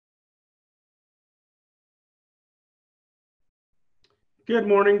Good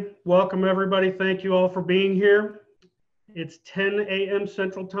morning. Welcome, everybody. Thank you all for being here. It's 10 a.m.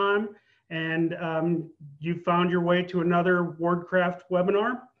 Central Time, and you found your way to another Ward-Kraft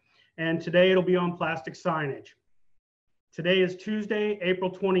webinar. And today it'll be on plastic signage. Today is Tuesday,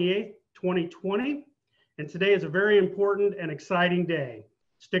 April 28th, 2020. And today is a very important and exciting day.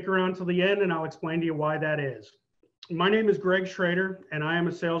 Stick around till the end and I'll explain to you why that is. My name is Greg Schroeder, and I am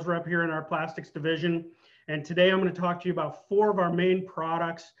a sales rep here in our plastics division. And today I'm going to talk to you about four of our main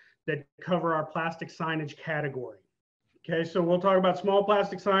products that cover our plastic signage category. Okay, so we'll talk about small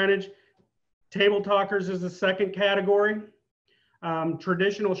plastic signage. Table talkers is the second category.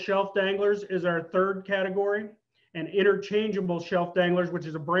 Traditional shelf danglers is our third category. And interchangeable shelf danglers, which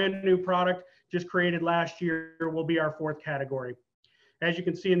is a brand new product just created last year, will be our fourth category. As you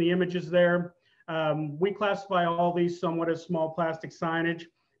can see in the images there, we classify all these somewhat as small plastic signage.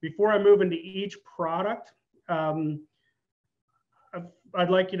 Before I move into each product, I'd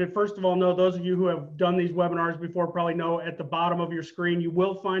like you to first of all know, those of you who have done these webinars before probably know at the bottom of your screen, you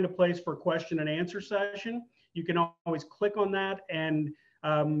will find a place for question and answer session. You can always click on that and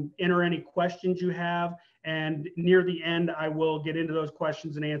enter any questions you have. And near the end, I will get into those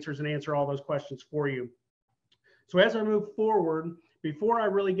questions and answer all those questions for you. So as I move forward, before I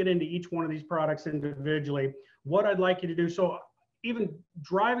really get into each one of these products individually, what I'd like you to do, so even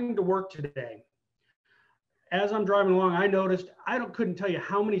driving to work today, as I'm driving along, I noticed couldn't tell you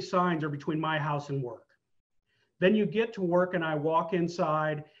how many signs are between my house and work. Then you get to work and I walk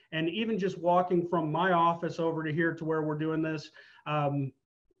inside, and even just walking from my office over to here to where we're doing this,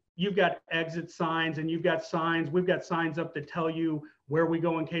 you've got exit signs and you've got signs. We've got signs up that tell you where we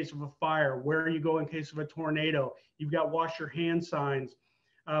go in case of a fire, where you go in case of a tornado. You've got wash your hands signs.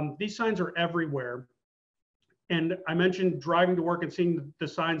 These signs are everywhere. And I mentioned driving to work and seeing the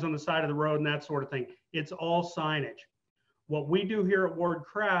signs on the side of the road and that sort of thing. It's all signage. What we do here at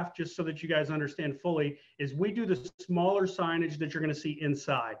Ward-Kraft, just so that you guys understand fully, is we do the smaller signage that you're going to see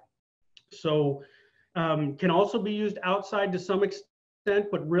inside. So can also be used outside to some extent,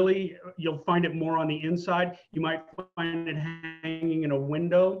 but really you'll find it more on the inside. You might find it hanging in a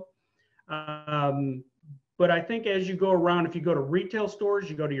window. But I think as you go around, if you go to retail stores,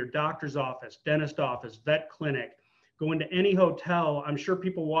 you go to your doctor's office, dentist office, vet clinic, go into any hotel, I'm sure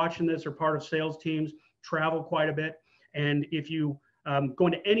people watching this are part of sales teams, travel quite a bit. And if you go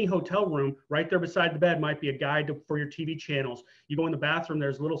into any hotel room, right there beside the bed might be a guide for your TV channels. You go in the bathroom,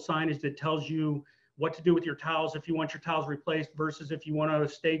 there's little signage that tells you what to do with your towels if you want your towels replaced versus if you want to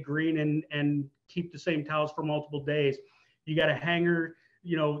stay green and keep the same towels for multiple days. You got a hanger,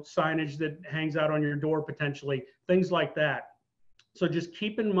 signage that hangs out on your door potentially, things like that. So just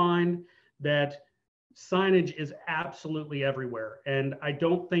keep in mind that signage is absolutely everywhere. And I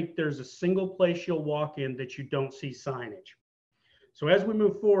don't think there's a single place you'll walk in that you don't see signage. So as we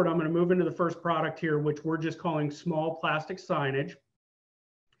move forward, I'm going to move into the first product here, which we're just calling small plastic signage.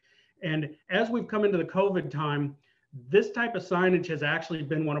 And as we've come into the COVID time, this type of signage has actually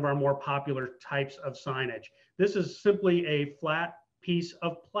been one of our more popular types of signage. This is simply a flat piece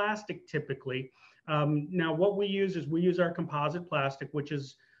of plastic typically. Now what we use is we use our composite plastic, which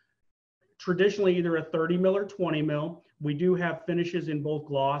is traditionally either a 30 mil or 20 mil. We do have finishes in both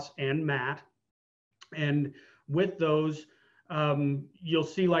gloss and matte. And with those, you'll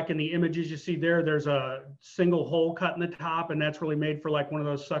see like in the images you see there's a single hole cut in the top, and that's really made for like one of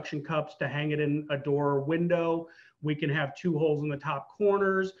those suction cups to hang it in a door or window. We can have two holes in the top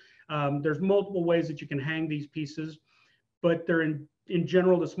corners. There's multiple ways that you can hang these pieces, but they're in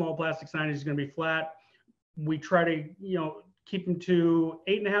general, the small plastic signage is going to be flat. We try to, keep them to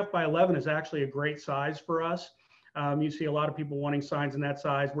 8.5 by 11 is actually a great size for us. You see a lot of people wanting signs in that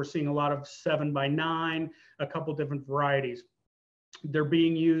size. We're seeing a lot of 7 by 9, a couple different varieties. They're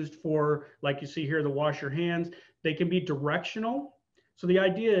being used for, like you see here, the wash your hands. They can be directional. So the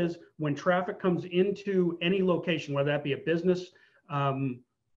idea is when traffic comes into any location, whether that be a business,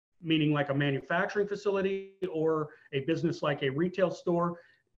 meaning like a manufacturing facility or a business like a retail store,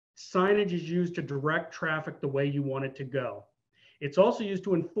 signage is used to direct traffic the way you want it to go. It's also used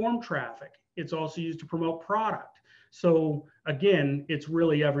to inform traffic. It's also used to promote product. So again, it's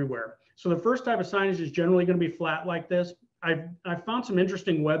really everywhere. So the first type of signage is generally going to be flat like this. I've found some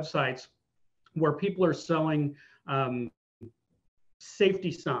interesting websites where people are selling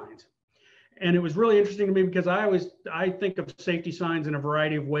safety signs. And it was really interesting to me because I think of safety signs in a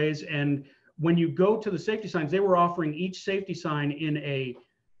variety of ways. And when you go to the safety signs, they were offering each safety sign in a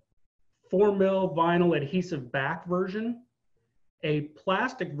 4 mil vinyl adhesive back version, a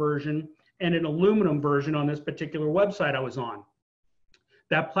plastic version, and an aluminum version on this particular website I was on.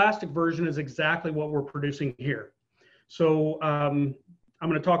 That plastic version is exactly what we're producing here. So I'm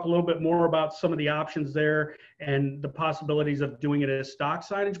going to talk a little bit more about some of the options there and the possibilities of doing it as stock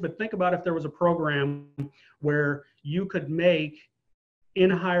signage. But think about if there was a program where you could make in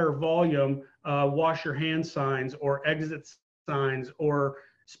higher volume wash your hand signs or exit signs or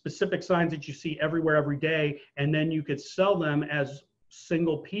specific signs that you see everywhere every day, and then you could sell them as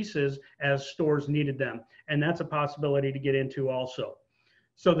single pieces as stores needed them. And that's a possibility to get into also.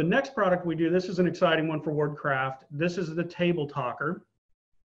 So the next product we do, this is an exciting one for Ward-Kraft. This is the table talker.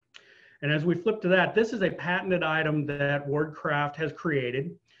 And as we flip to that, this is a patented item that Ward-Kraft has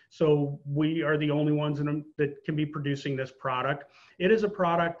created. So we are the only ones that can be producing this product. It is a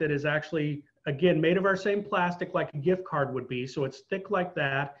product that is actually, again, made of our same plastic like a gift card would be. So it's thick like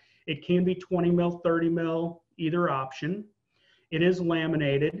that. It can be 20 mil, 30 mil, either option. It is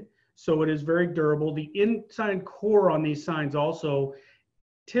laminated, so it is very durable. The inside core on these signs also,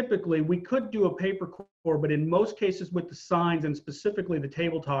 typically we could do a paper core, but in most cases with the signs and specifically the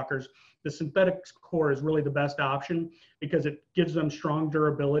table talkers, the synthetic core is really the best option because it gives them strong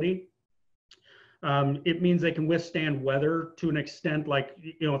durability. It means they can withstand weather to an extent, like,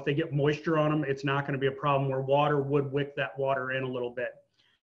 you know, if they get moisture on them, it's not going to be a problem where water would wick that water in a little bit.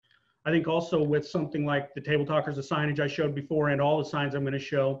 I think also with something like the table talkers, the signage I showed before, and all the signs I'm going to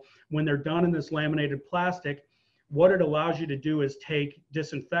show, when they're done in this laminated plastic, what it allows you to do is take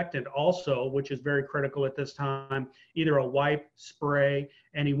disinfectant also, which is very critical at this time, either a wipe, spray,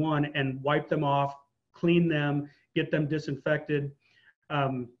 any one, and wipe them off, clean them, get them disinfected.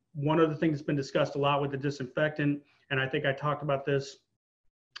 One of the things that's been discussed a lot with the disinfectant, and I think I talked about this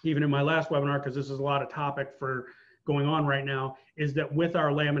even in my last webinar because this is a lot of topic for going on right now, is that with our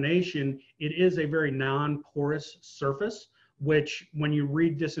lamination, it is a very non-porous surface, which when you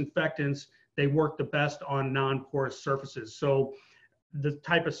read disinfectants, they work the best on non-porous surfaces. So the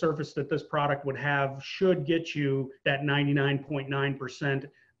type of surface that this product would have should get you that 99.9%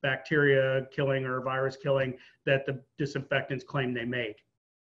 bacteria killing or virus killing that the disinfectants claim they make.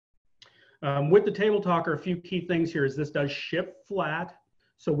 With the table talker, a few key things here is this does ship flat,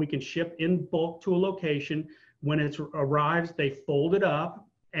 so we can ship in bulk to a location. When it arrives, they fold it up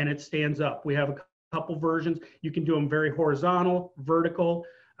and it stands up. We have a couple versions. You can do them very horizontal, vertical.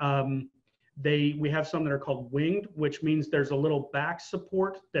 We have some that are called winged, which means there's a little back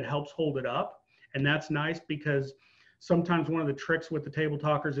support that helps hold it up. And that's nice because sometimes one of the tricks with the table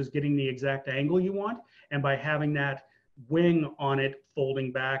talkers is getting the exact angle you want. And by having that wing on it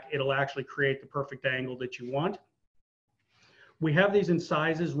folding back, it'll actually create the perfect angle that you want. We have these in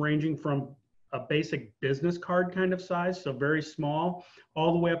sizes ranging from a basic business card kind of size, so very small,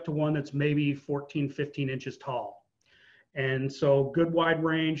 all the way up to one that's maybe 14, 15 inches tall. And so good wide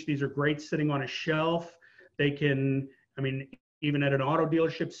range. These are great sitting on a shelf. They can, I mean, even at an auto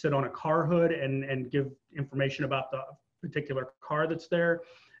dealership, sit on a car hood and give information about the particular car that's there.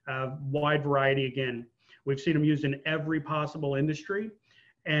 Wide variety again. We've seen them used in every possible industry.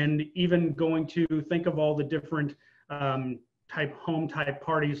 And even going to think of all the different home type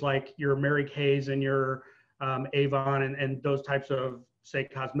parties like your Mary Kay's and your Avon and those types of, say,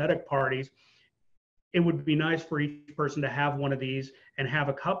 cosmetic parties, it would be nice for each person to have one of these and have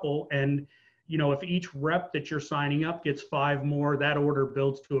a couple. And, you know, if each rep that you're signing up gets 5 more, that order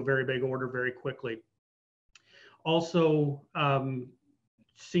builds to a very big order very quickly. Also,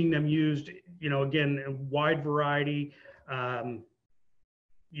 seeing them used, you know, again, a wide variety.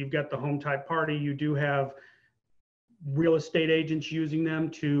 You've got the home type party. You do have real estate agents using them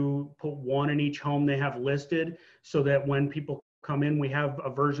to put one in each home they have listed, so that when people come in, we have a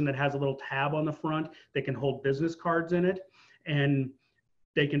version that has a little tab on the front that can hold business cards in it, and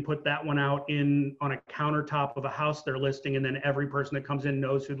they can put that one out on a countertop of a house they're listing, and then every person that comes in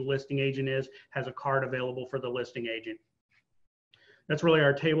knows who the listing agent is, has a card available for the listing agent. That's really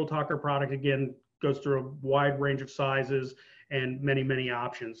our table talker product. Again, goes through a wide range of sizes and many, many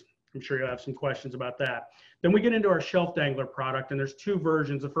options. I'm sure you'll have some questions about that. Then we get into our shelf dangler product, and there's 2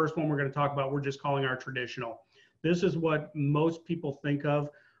 versions. The first one we're going to talk about, we're just calling our traditional. This is what most people think of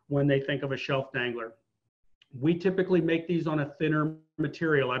when they think of a shelf dangler. We typically make these on a thinner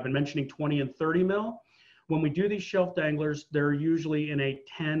material. I've been mentioning 20 and 30 mil. When we do these shelf danglers, they're usually in a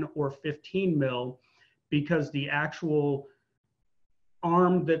 10 or 15 mil because the actual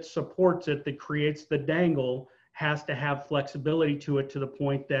arm that supports it, that creates the dangle, has to have flexibility to it to the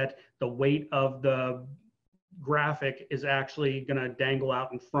point that the weight of the graphic is actually going to dangle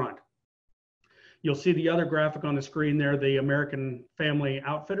out in front. You'll see the other graphic on the screen there, the American Family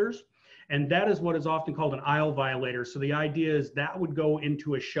Outfitters, and that is what is often called an aisle violator. So the idea is that would go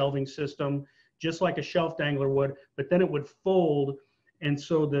into a shelving system just like a shelf dangler would, but then it would fold And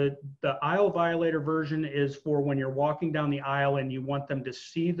so the aisle violator version is for when you're walking down the aisle and you want them to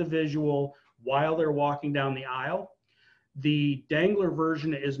see the visual while they're walking down the aisle. The dangler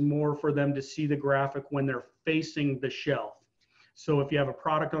version is more for them to see the graphic when they're facing the shelf. So if you have a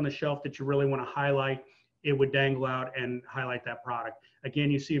product on the shelf that you really want to highlight, it would dangle out and highlight that product.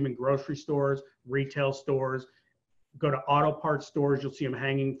 Again, you see them in grocery stores, retail stores, go to auto parts stores, you'll see them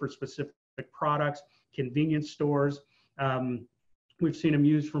hanging for specific products, convenience stores. We've seen them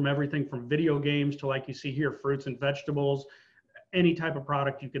used from everything from video games to, like you see here, fruits and vegetables, any type of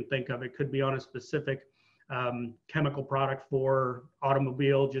product you can think of. It could be on a specific chemical product for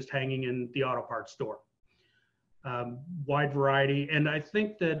automobile, just hanging in the auto parts store. Wide variety. And I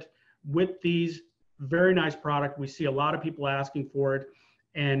think that with these, very nice product, we see a lot of people asking for it.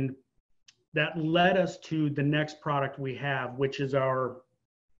 And that led us to the next product we have, which is our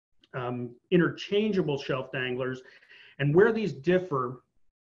interchangeable shelf danglers. And where these differ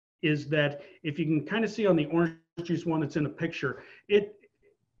is that if you can kind of see on the orange juice one that's in the picture,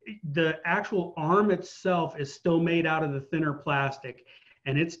 the actual arm itself is still made out of the thinner plastic,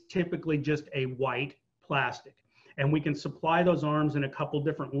 and it's typically just a white plastic. And we can supply those arms in a couple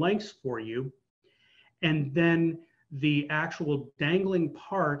different lengths for you. And then the actual dangling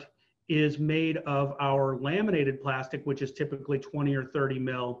part is made of our laminated plastic, which is typically 20 or 30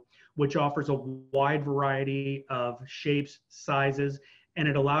 mil, which offers a wide variety of shapes, sizes, and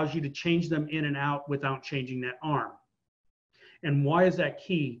it allows you to change them in and out without changing that arm. And why is that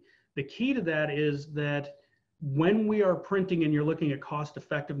key? The key to that is that when we are printing and you're looking at cost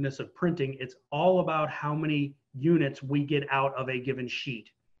effectiveness of printing, it's all about how many units we get out of a given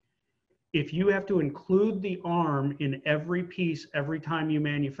sheet. If you have to include the arm in every piece every time you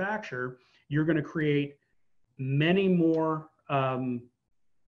manufacture, you're going to create many more, quite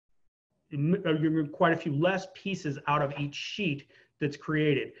a few less pieces out of each sheet that's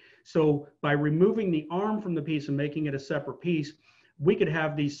created. So by removing the arm from the piece and making it a separate piece, we could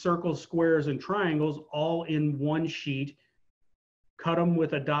have these circles, squares, and triangles all in one sheet, cut them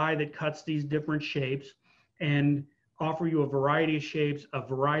with a die that cuts these different shapes, and offer you a variety of shapes, a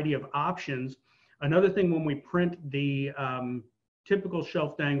variety of options. Another thing, when we print the typical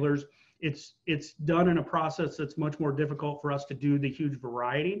shelf danglers, it's done in a process that's much more difficult for us to do the huge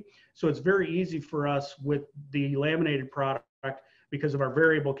variety. So it's very easy for us with the laminated product, because of our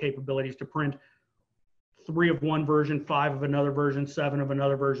variable capabilities, to print 3 of one version, 5 of another version, 7 of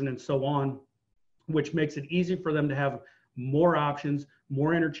another version, and so on, which makes it easy for them to have more options,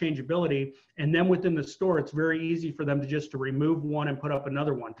 more interchangeability. And then within the store, it's very easy for them to remove one and put up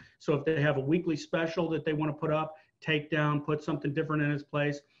another one. So if they have a weekly special that they want to put up, take down, put something different in its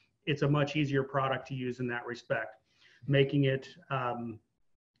place, it's a much easier product to use in that respect, making it a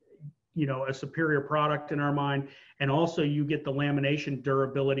superior product in our mind. And also you get the lamination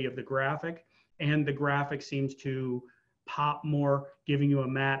durability of the graphic, and the graphic seems to pop more, giving you a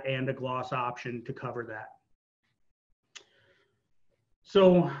matte and a gloss option to cover that.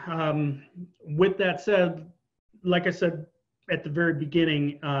 So with that said, like I said at the very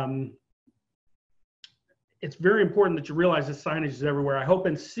beginning, it's very important that you realize that signage is everywhere. I hope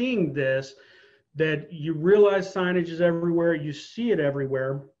in seeing this that you realize signage is everywhere, you see it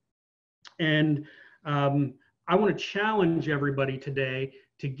everywhere. And I want to challenge everybody today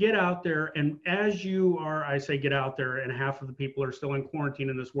to get out there. And as you are, I say get out there, and half of the people are still in quarantine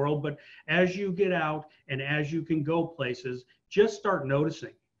in this world, but as you get out and as you can go places, just start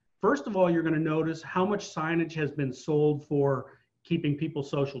noticing. First of all, you're going to notice how much signage has been sold for keeping people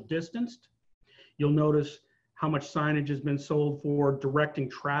social distanced. You'll notice how much signage has been sold for directing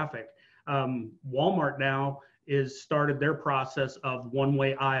traffic. Walmart now started their process of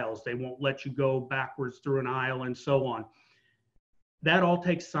one-way aisles. They won't let you go backwards through an aisle and so on. That all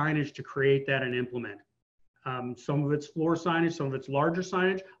takes signage to create that and implement. Some of it's floor signage, some of it's larger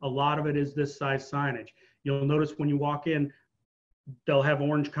signage. A lot of it is this size signage. You'll notice when you walk in, they'll have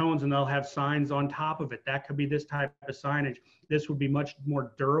orange cones and they'll have signs on top of it. That could be this type of signage. This would be much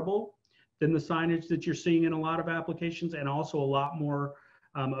more durable than the signage that you're seeing in a lot of applications, and also a lot more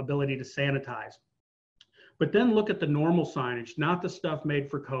ability to sanitize. But then look at the normal signage, not the stuff made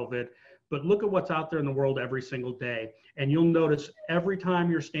for COVID, but look at what's out there in the world every single day. And you'll notice every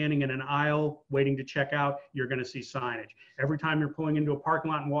time you're standing in an aisle waiting to check out, you're going to see signage. Every time you're pulling into a parking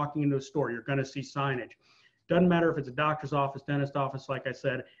lot and walking into a store, you're going to see signage. Doesn't matter if it's a doctor's office, dentist office, like I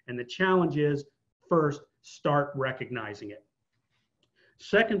said. And the challenge is, first, start recognizing it.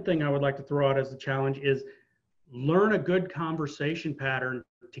 Second thing I would like to throw out as the challenge is learn a good conversation pattern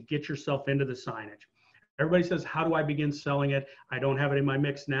to get yourself into the signage. Everybody says, how do I begin selling it? I don't have it in my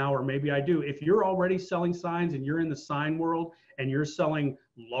mix now, or maybe I do. If you're already selling signs and you're in the sign world and you're selling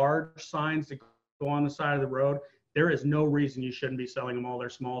large signs that go on the side of the road, there is no reason you shouldn't be selling them all their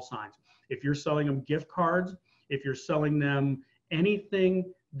small signs. If you're selling them gift cards, if you're selling them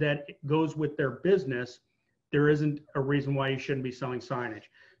anything that goes with their business, there isn't a reason why you shouldn't be selling signage.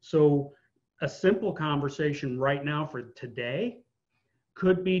 So a simple conversation right now for today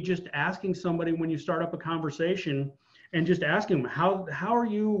could be just asking somebody when you start up a conversation and just asking them, how are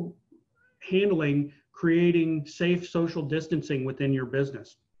you handling creating safe social distancing within your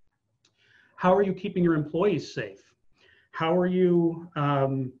business? How are you keeping your employees safe? How are you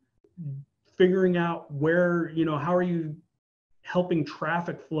figuring out where, how are you helping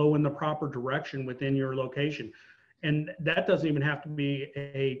traffic flow in the proper direction within your location? And that doesn't even have to be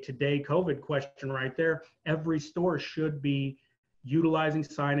a today COVID question right there. Every store should be utilizing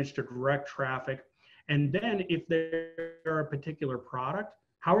signage to direct traffic. And then if they're a particular product,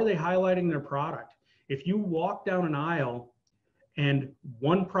 how are they highlighting their product? If you walk down an aisle and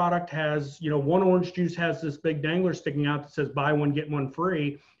one product has, one orange juice has this big dangler sticking out that says buy one, get one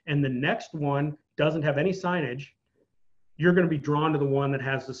free, and the next one doesn't have any signage, you're going to be drawn to the one that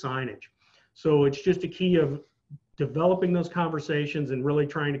has the signage. So it's just a key of developing those conversations and really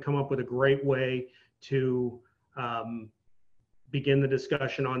trying to come up with a great way to begin the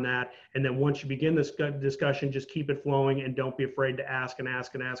discussion on that. And then once you begin this discussion, just keep it flowing and don't be afraid to ask and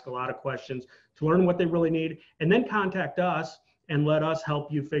ask and ask a lot of questions to learn what they really need. And then contact us and let us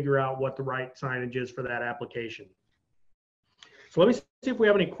help you figure out what the right signage is for that application. So let me see if we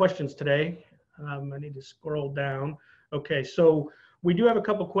have any questions today. I need to scroll down. Okay, so we do have a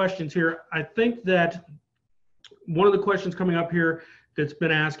couple questions here. I think that one of the questions coming up here that's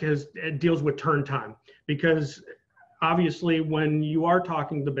been asked deals with turn time, because obviously when you are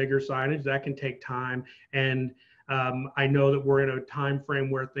talking the bigger signage, that can take time. And I know that we're in a time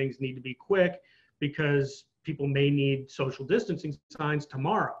frame where things need to be quick because people may need social distancing signs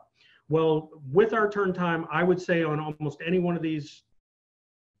tomorrow. Well, with our turn time, I would say on almost any one of these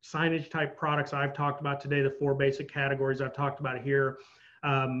signage type products I've talked about today, the 4 basic categories I've talked about here,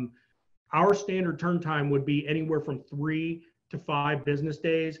 our standard turn time would be anywhere from 3 to 5 business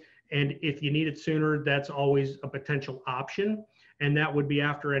days. And if you need it sooner, that's always a potential option. And that would be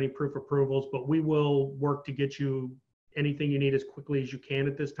after any proof approvals, but we will work to get you anything you need as quickly as you can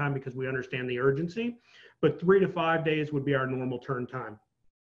at this time because we understand the urgency. But 3 to 5 days would be our normal turn time.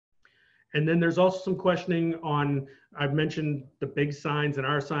 And then there's also some questioning on, I've mentioned the big signs and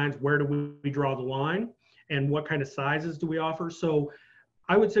our signs, where do we draw the line and what kind of sizes do we offer? So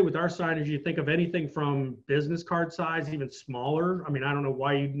I would say with our signage, you think of anything from business card size, even smaller. I mean, I don't know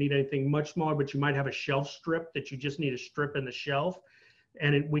why you'd need anything much smaller, but you might have a shelf strip that you just need a strip in the shelf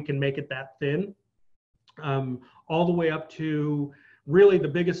and we can make it that thin. All the way up to really the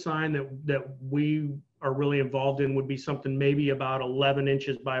biggest sign that we are really involved in would be something maybe about 11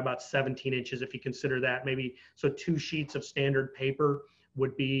 inches by about 17 inches, if you consider that. Maybe, so 2 sheets of standard paper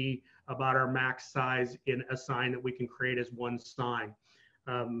would be about our max size in a sign that we can create as one sign.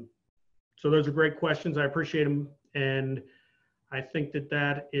 So those are great questions. I appreciate them. And I think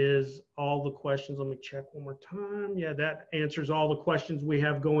that is all the questions. Let me check one more time. Yeah, that answers all the questions we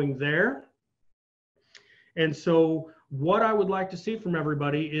have going there. And so what I would like to see from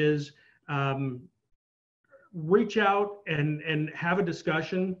everybody is reach out and have a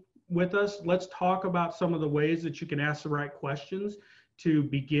discussion with us. Let's talk about some of the ways that you can ask the right questions to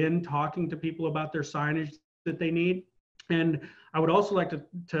begin talking to people about their signage that they need. And I would also like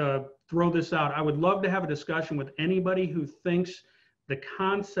to throw this out. I would love to have a discussion with anybody who thinks the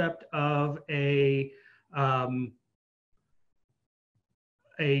concept of a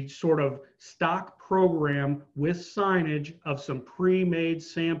sort of stock program with signage of some pre-made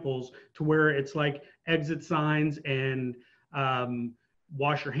samples to where it's like exit signs and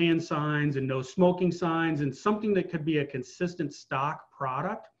wash your hand signs and no smoking signs and something that could be a consistent stock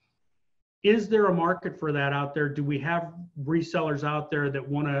product. Is there a market for that out there? Do we have resellers out there that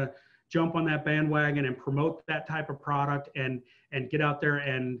want to jump on that bandwagon and promote that type of product and get out there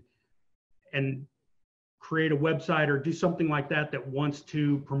and create a website or do something like that that wants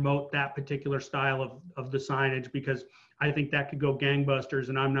to promote that particular style of the signage? Because I think that could go gangbusters,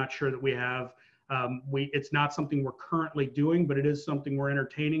 and I'm not sure that we have. It's not something we're currently doing, but it is something we're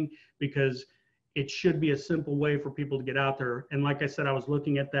entertaining because it should be a simple way for people to get out there. And like I said, I was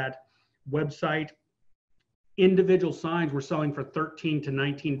looking at that website. Individual signs were selling for $13 to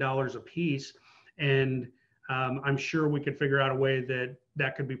 $19 a piece, and I'm sure we could figure out a way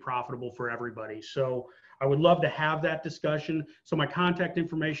that could be profitable for everybody. So I would love to have that discussion. So my contact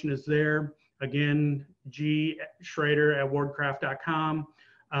information is there. Again, Schroeder@wardcraft.com.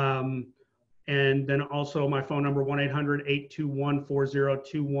 And then also my phone number,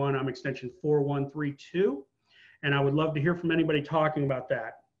 1-800-821-4021. I'm extension 4132. And I would love to hear from anybody talking about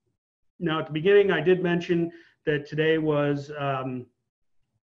that. Now, at the beginning, I did mention that today was an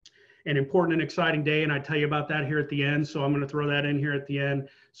important and exciting day, and I tell you about that here at the end. So I'm going to throw that in here at the end.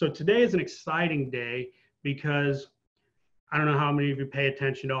 So today is an exciting day because I don't know how many of you pay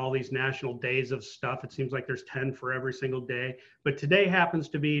attention to all these national days of stuff. It seems like there's 10 for every single day, but today happens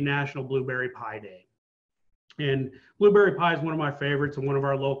to be National Blueberry Pie Day. And blueberry pie is one of my favorites, and one of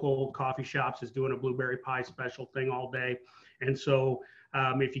our local coffee shops is doing a blueberry pie special thing all day. And so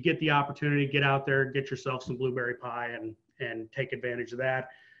if you get the opportunity, get out there, get yourself some blueberry pie and take advantage of that.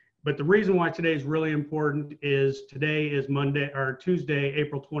 But the reason why today is really important is today is Tuesday,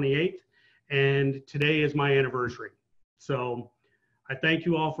 April 28th, and today is my anniversary. So I thank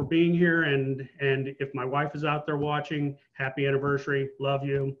you all for being here, and if my wife is out there watching, happy anniversary, love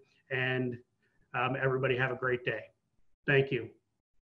you, and everybody have a great day. Thank you.